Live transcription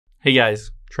Hey guys,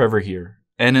 Trevor here.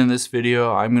 And in this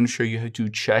video, I'm going to show you how to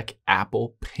check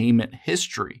Apple payment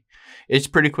history. It's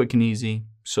pretty quick and easy,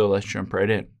 so let's jump right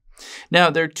in.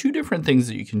 Now, there are two different things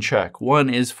that you can check.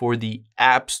 One is for the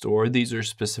App Store. These are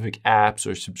specific apps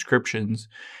or subscriptions.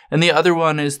 And the other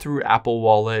one is through Apple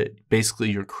Wallet, basically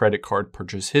your credit card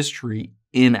purchase history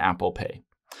in Apple Pay.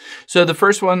 So the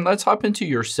first one, let's hop into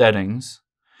your settings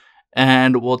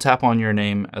and we'll tap on your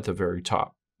name at the very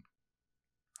top.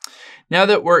 Now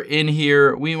that we're in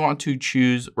here, we want to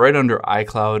choose right under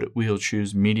iCloud, we'll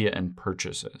choose Media and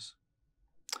Purchases.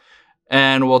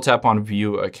 And we'll tap on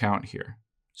View Account here.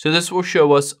 So this will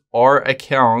show us our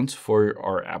account for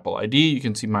our Apple ID. You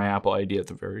can see my Apple ID at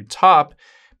the very top.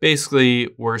 Basically,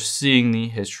 we're seeing the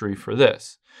history for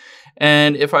this.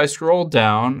 And if I scroll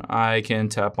down, I can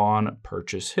tap on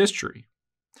Purchase History.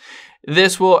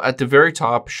 This will, at the very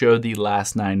top, show the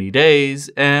last 90 days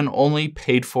and only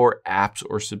paid for apps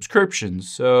or subscriptions.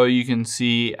 So you can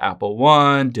see Apple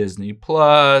One, Disney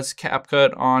Plus,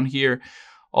 CapCut on here,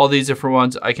 all these different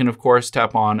ones. I can, of course,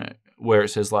 tap on where it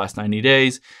says last 90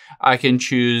 days. I can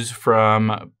choose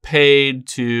from paid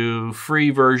to free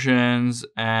versions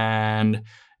and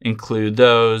include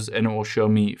those, and it will show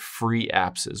me free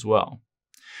apps as well.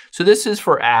 So this is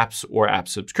for apps or app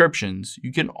subscriptions.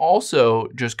 You can also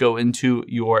just go into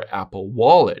your Apple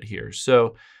Wallet here.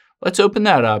 So let's open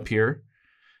that up here.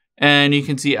 And you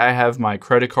can see I have my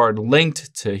credit card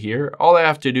linked to here. All I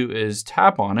have to do is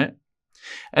tap on it.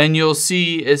 And you'll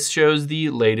see it shows the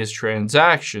latest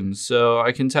transactions. So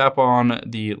I can tap on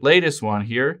the latest one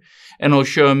here and it'll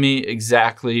show me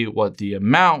exactly what the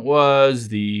amount was,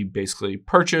 the basically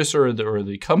purchase or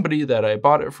the company that I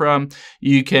bought it from.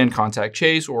 You can contact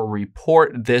Chase or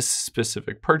report this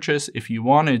specific purchase if you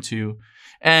wanted to,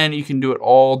 and you can do it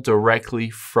all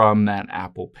directly from that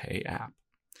Apple Pay app.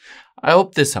 I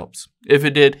hope this helps. If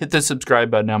it did, hit the subscribe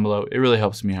button down below. It really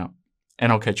helps me out,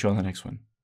 and I'll catch you on the next one.